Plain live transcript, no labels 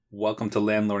Welcome to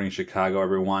Landlording Chicago,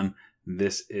 everyone.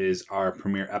 This is our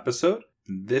premiere episode.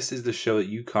 This is the show that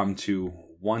you come to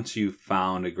once you've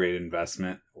found a great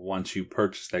investment, once you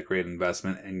purchase that great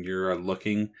investment, and you're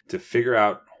looking to figure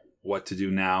out what to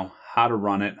do now, how to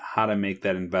run it, how to make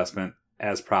that investment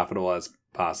as profitable as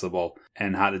possible,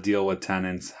 and how to deal with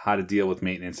tenants, how to deal with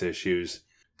maintenance issues.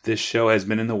 This show has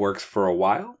been in the works for a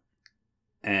while,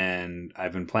 and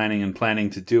I've been planning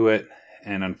to do it.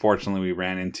 And unfortunately, we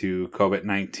ran into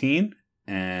COVID-19,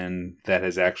 and that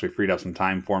has actually freed up some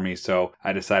time for me. So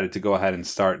I decided to go ahead and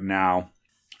start now.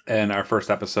 And our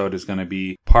first episode is going to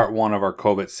be part one of our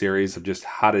COVID series of just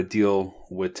how to deal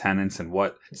with tenants and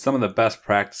what some of the best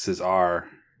practices are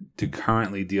to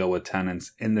currently deal with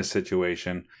tenants in this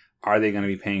situation. Are they going to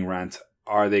be paying rent?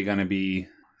 Are they going to be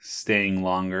staying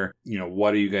longer?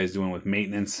 What are you guys doing with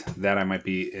maintenance? That I might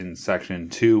be in section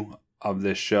 2 of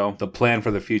this show. The plan for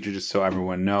the future, just so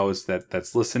everyone knows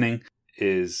that's listening,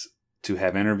 is to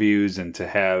have interviews and to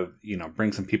have,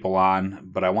 bring some people on.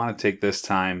 But I want to take this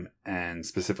time and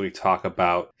specifically talk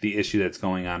about the issue that's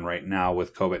going on right now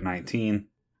with COVID-19.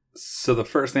 So the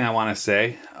first thing I want to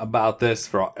say about this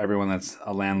for everyone that's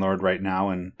a landlord right now,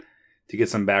 and to get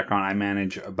some background, I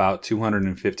manage about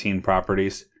 215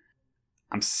 properties.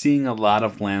 I'm seeing a lot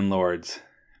of landlords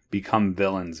become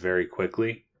villains very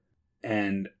quickly.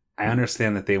 And I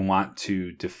understand that they want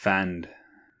to defend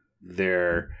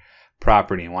their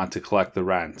property and want to collect the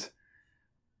rent.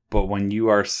 But when you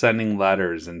are sending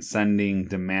letters and sending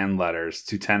demand letters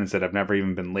to tenants that have never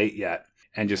even been late yet,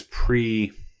 and just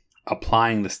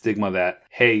applying the stigma that,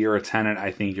 hey, you're a tenant, I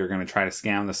think you're going to try to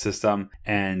scam the system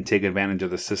and take advantage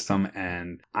of the system,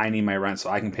 and I need my rent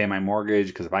so I can pay my mortgage,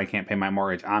 because if I can't pay my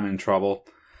mortgage, I'm in trouble.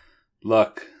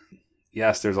 Look,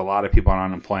 yes, there's a lot of people on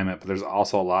unemployment, but there's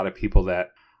also a lot of people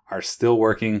that are still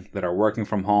working, that are working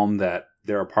from home, that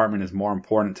their apartment is more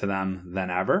important to them than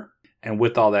ever. And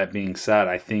with all that being said,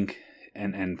 I think,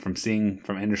 and from seeing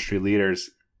from industry leaders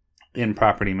in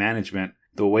property management,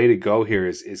 the way to go here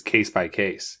is case by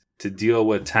case, to deal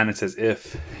with tenants as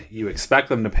if you expect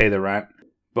them to pay the rent.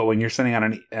 But when you're sending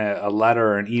out a letter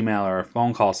or an email or a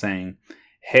phone call saying,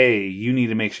 hey, you need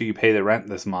to make sure you pay the rent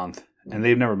this month, and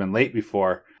they've never been late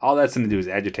before, all that's going to do is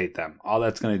agitate them. All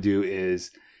that's going to do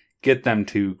is get them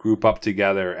to group up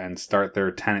together and start their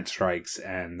tenant strikes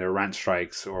and their rent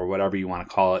strikes, or whatever you want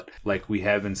to call it, like we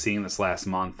have been seeing this last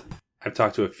month. I've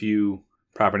talked to a few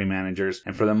property managers,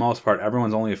 and for the most part,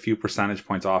 everyone's only a few percentage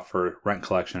points off for rent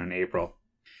collection in April.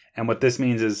 And what this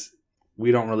means is we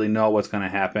don't really know what's going to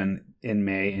happen in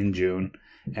May and June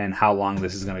and how long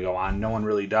this is going to go on. No one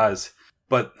really does.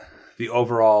 But the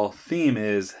overall theme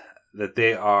is that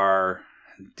they are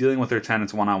dealing with their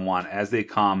tenants one-on-one as they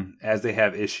come, as they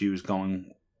have issues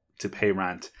going to pay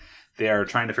rent. They are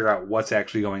trying to figure out what's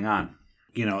actually going on.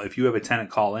 If you have a tenant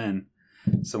call in,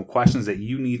 some questions that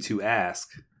you need to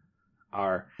ask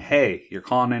are, hey, you're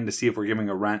calling in to see if we're giving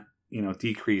a rent,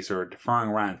 decrease or deferring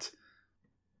rent.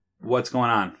 What's going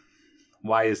on?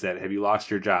 Why is that? Have you lost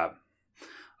your job?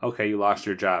 Okay, you lost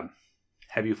your job.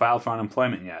 Have you filed for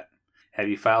unemployment yet? Have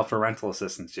you filed for rental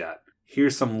assistance yet?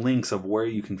 Here's some links of where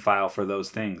you can file for those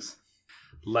things.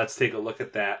 Let's take a look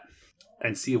at that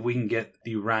and see if we can get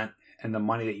the rent and the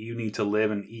money that you need to live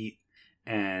and eat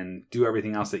and do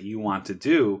everything else that you want to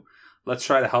do. Let's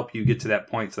try to help you get to that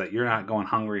point so that you're not going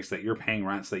hungry, so that you're paying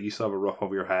rent, so that you still have a roof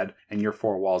over your head and your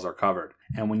 4 walls are covered.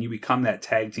 And when you become that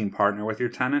tag team partner with your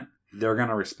tenant, they're going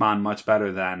to respond much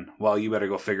better than, well, you better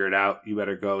go figure it out. You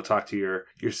better go talk to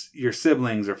your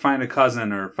siblings, or find a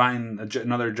cousin, or find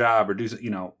another job, or do,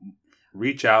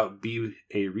 reach out, be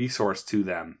a resource to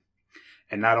them.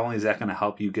 And not only is that going to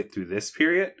help you get through this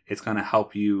period, it's going to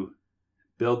help you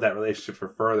build that relationship for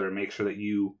further and make sure that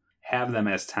you have them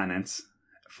as tenants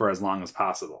for as long as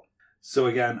possible. So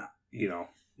again,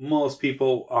 most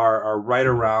people are right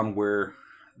around where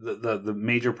the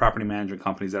major property management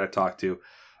companies that I talk to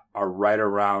are right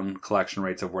around collection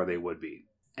rates of where they would be.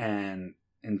 And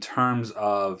in terms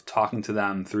of talking to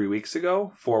them 3 weeks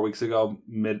ago, 4 weeks ago,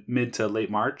 mid to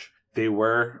late March, they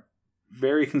were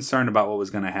very concerned about what was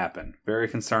going to happen. Very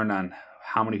concerned on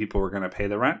how many people were going to pay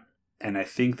the rent. And I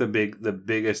think the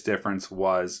biggest difference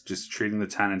was just treating the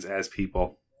tenants as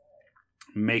people,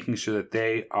 making sure that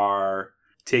they are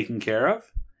taken care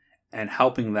of and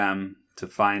helping them to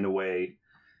find a way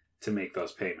to make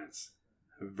those payments,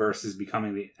 versus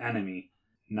becoming the enemy,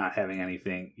 not having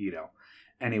anything,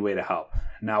 any way to help.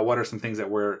 Now, what are some things that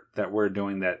we're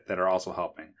doing that are also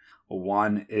helping? Well,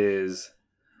 one is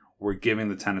we're giving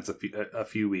the tenants a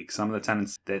few weeks. Some of the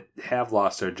tenants that have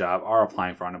lost their job are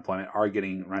applying for unemployment, are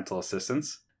getting rental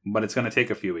assistance, but it's going to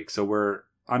take a few weeks. So we're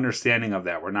understanding of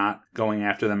that. We're not going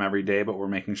after them every day, but we're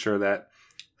making sure that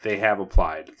they have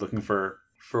applied, looking for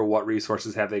what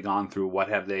resources have they gone through, what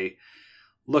have they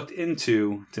looked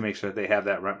into to make sure that they have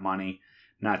that rent money,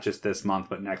 not just this month,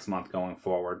 but next month going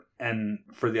forward. And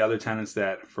for the other tenants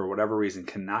that, for whatever reason,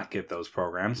 cannot get those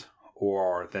programs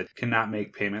or that cannot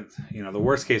make payments, the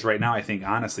worst case right now, I think,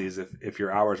 honestly, is if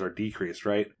your hours are decreased,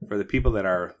 right? For the people that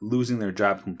are losing their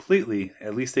job completely,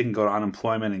 at least they can go to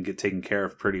unemployment and get taken care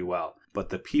of pretty well. But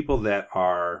the people that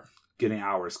are getting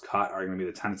hours cut are going to be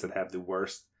the tenants that have the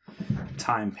worst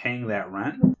time paying that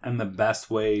rent. And the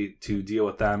best way to deal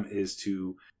with them is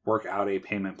to work out a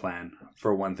payment plan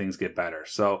for when things get better.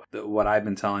 So what I've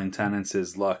been telling tenants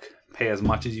is, look, pay as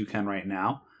much as you can right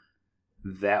now.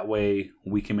 That way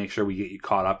we can make sure we get you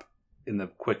caught up in the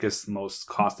quickest, most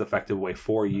cost-effective way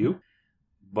for you.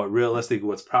 But realistically,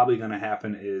 what's probably going to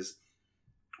happen is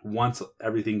once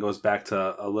everything goes back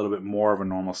to a little bit more of a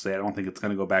normal state, I don't think it's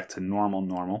going to go back to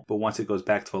normal, but once it goes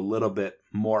back to a little bit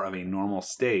more of a normal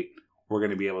state, we're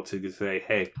going to be able to say,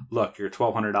 hey, look, you're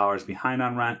 $1,200 behind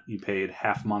on rent. You paid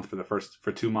half a month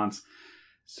for 2 months,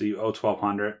 so you owe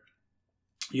 $1,200.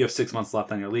 You have 6 months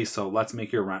left on your lease, so let's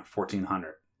make your rent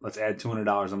 $1,400. Let's add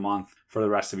 $200 a month for the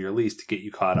rest of your lease to get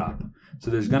you caught up. So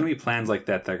there's going to be plans like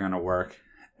that are going to work.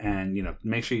 And,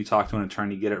 make sure you talk to an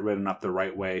attorney, get it written up the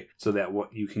right way so that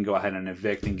you can go ahead and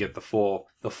evict and get the full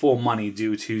money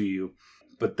due to you.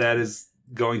 But that is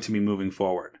going to be moving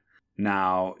forward.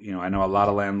 Now, I know a lot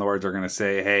of landlords are going to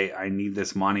say, hey, I need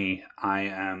this money. I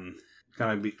am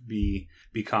going to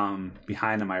become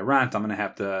behind on my rent. I'm going to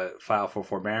have to file for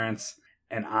forbearance.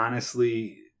 And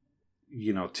honestly,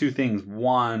 two things.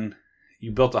 One,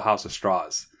 you built a house of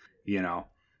straws.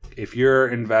 If you're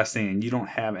investing and you don't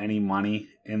have any money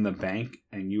in the bank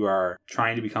and you are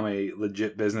trying to become a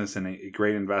legit business and a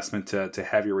great investment to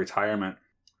have your retirement,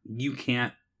 you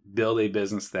can't build a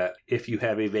business that if you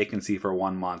have a vacancy for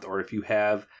 1 month or if you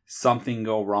have something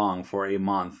go wrong for a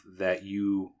month that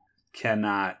you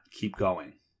cannot keep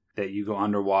going, that you go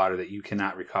underwater, that you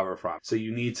cannot recover from. So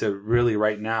you need to really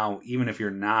right now, even if you're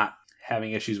not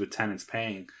having issues with tenants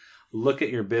paying, look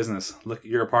at your business. Look at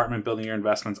your apartment building, your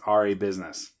investments are a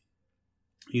business.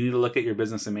 You need to look at your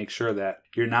business and make sure that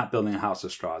you're not building a house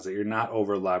of straws, that you're not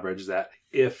over leveraged, that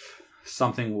if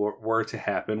something were to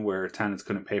happen where tenants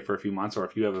couldn't pay for a few months, or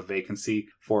if you have a vacancy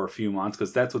for a few months,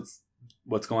 because that's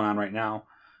what's going on right now,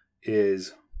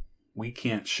 is we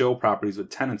can't show properties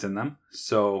with tenants in them.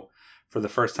 So for the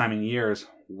first time in years,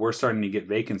 we're starting to get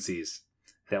vacancies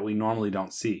that we normally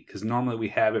don't see, because normally we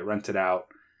have it rented out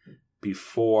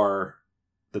before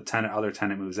the other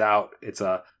tenant moves out. It's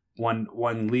a one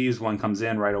leaves, one comes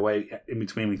in right away. In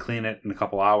between, we clean it in a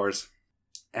couple hours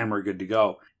and we're good to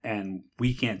go. And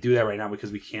we can't do that right now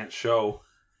because we can't show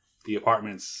the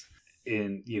apartments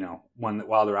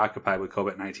while they're occupied with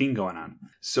COVID-19 going on.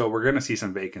 So we're going to see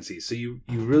some vacancies. So you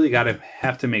really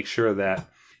have to make sure that,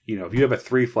 if you have a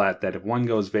 3-flat, that if one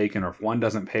goes vacant or if one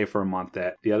doesn't pay for a month,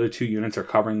 that the other 2 units are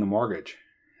covering the mortgage.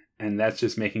 And that's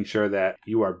just making sure that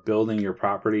you are building your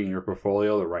property and your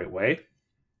portfolio the right way,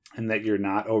 and that you're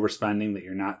not overspending, that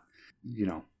you're not,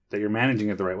 that you're managing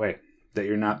it the right way, that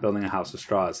you're not building a house of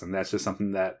straws. And that's just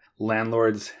something that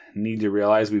landlords need to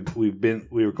realize.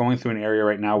 We're going through an area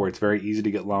right now where it's very easy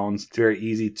to get loans. It's very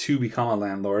easy to become a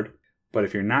landlord. But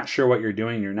if you're not sure what you're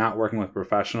doing, you're not working with a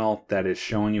professional that is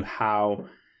showing you how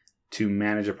to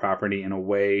manage a property in a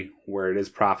way where it is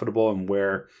profitable and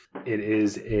where it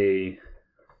is a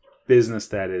business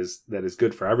that is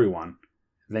good for everyone,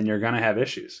 then you're going to have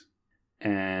issues.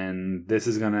 And this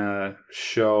is going to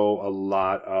show a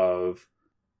lot of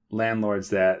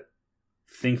landlords that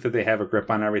think that they have a grip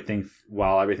on everything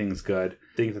while everything's good,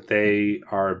 think that they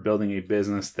are building a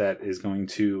business that is going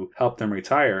to help them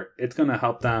retire. It's going to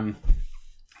help them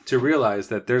to realize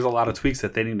that there's a lot of tweaks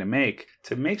that they need to make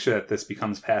sure that this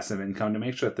becomes passive income, to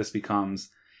make sure that this becomes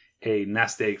a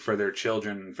nest egg for their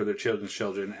children, for their children's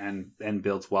children, and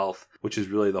builds wealth, which is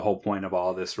really the whole point of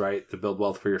all this, right? To build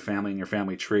wealth for your family and your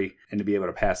family tree and to be able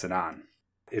to pass it on.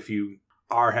 If you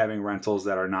are having rentals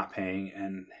that are not paying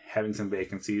and having some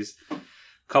vacancies, a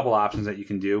couple options that you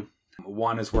can do.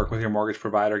 One is work with your mortgage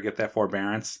provider, get that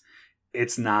forbearance.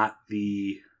 It's not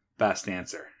the best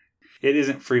answer. It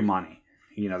isn't free money.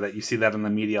 That you see that in the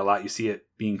media a lot. You see it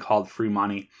being called free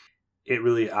money. It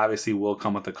really obviously will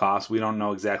come with a cost. We don't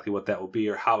know exactly what that will be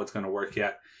or how it's going to work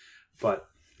yet. But,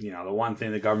 the one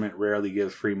thing, the government rarely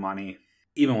gives free money,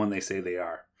 even when they say they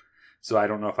are. So I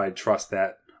don't know if I'd trust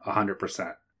that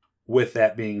 100%. With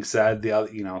that being said,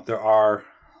 there are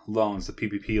loans, the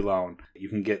PPP loan. You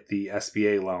can get the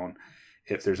SBA loan.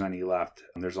 if there's any left.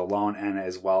 And there's a loan and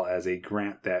as well as a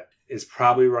grant that is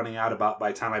probably running out about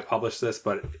by the time I publish this,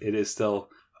 but it is still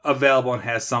available and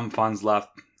has some funds left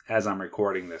as I'm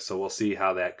recording this. So we'll see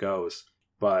how that goes.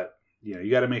 But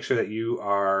you got to make sure that you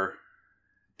are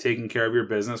taking care of your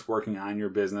business, working on your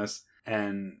business,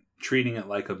 and treating it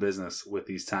like a business with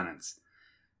these tenants.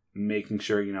 Making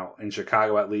sure, in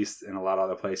Chicago at least, and a lot of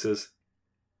other places,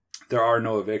 there are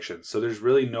no evictions. So there's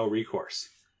really no recourse.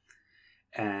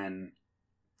 And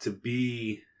to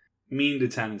be mean to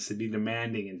tenants, to be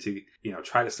demanding, and to,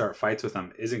 try to start fights with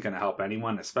them isn't going to help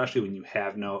anyone, especially when you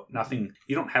have nothing,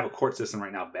 you don't have a court system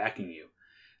right now backing you.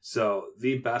 So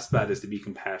the best bet is to be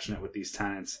compassionate with these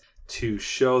tenants, to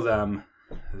show them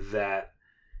that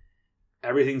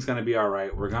everything's going to be all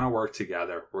right. We're going to work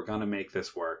together. We're going to make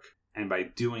this work. And by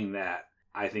doing that,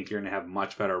 I think you're going to have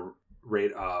much better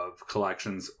rate of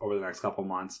collections over the next couple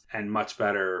months and much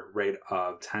better rate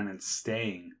of tenants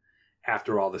staying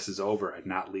after all this is over and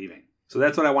not leaving. So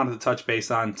that's what I wanted to touch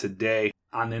base on today.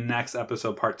 On the next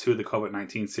episode, part 2 of the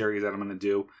COVID-19 series that I'm going to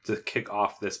do to kick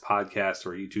off this podcast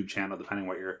or YouTube channel, depending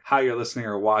how you're listening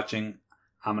or watching,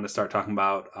 I'm going to start talking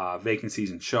about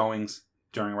vacancies and showings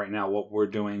during right now, what we're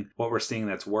doing, what we're seeing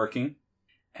that's working,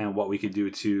 and what we could do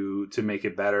to make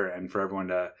it better and for everyone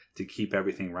to keep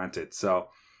everything rented. So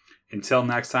until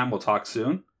next time, we'll talk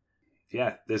soon.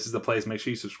 Yeah, this is the place. Make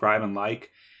sure you subscribe and like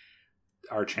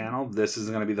our channel. This is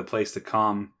going to be the place to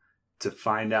come to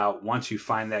find out once you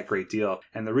find that great deal.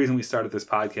 And the reason we started this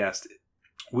podcast,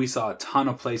 we saw a ton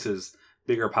of places,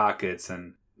 Bigger Pockets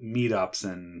and meetups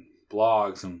and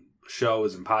blogs and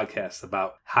shows and podcasts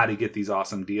about how to get these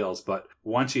awesome deals. But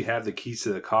once you have the keys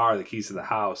to the car, the keys to the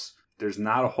house, there's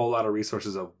not a whole lot of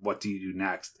resources of what do you do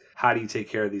next? How do you take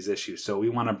care of these issues? So we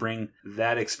want to bring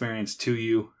that experience to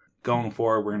you. Going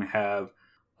forward, we're going to have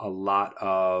a lot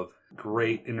of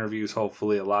great interviews,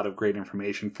 hopefully a lot of great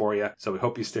information for you. So we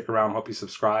hope you stick around, hope you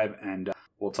subscribe, and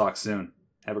we'll talk soon.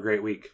 Have a great week.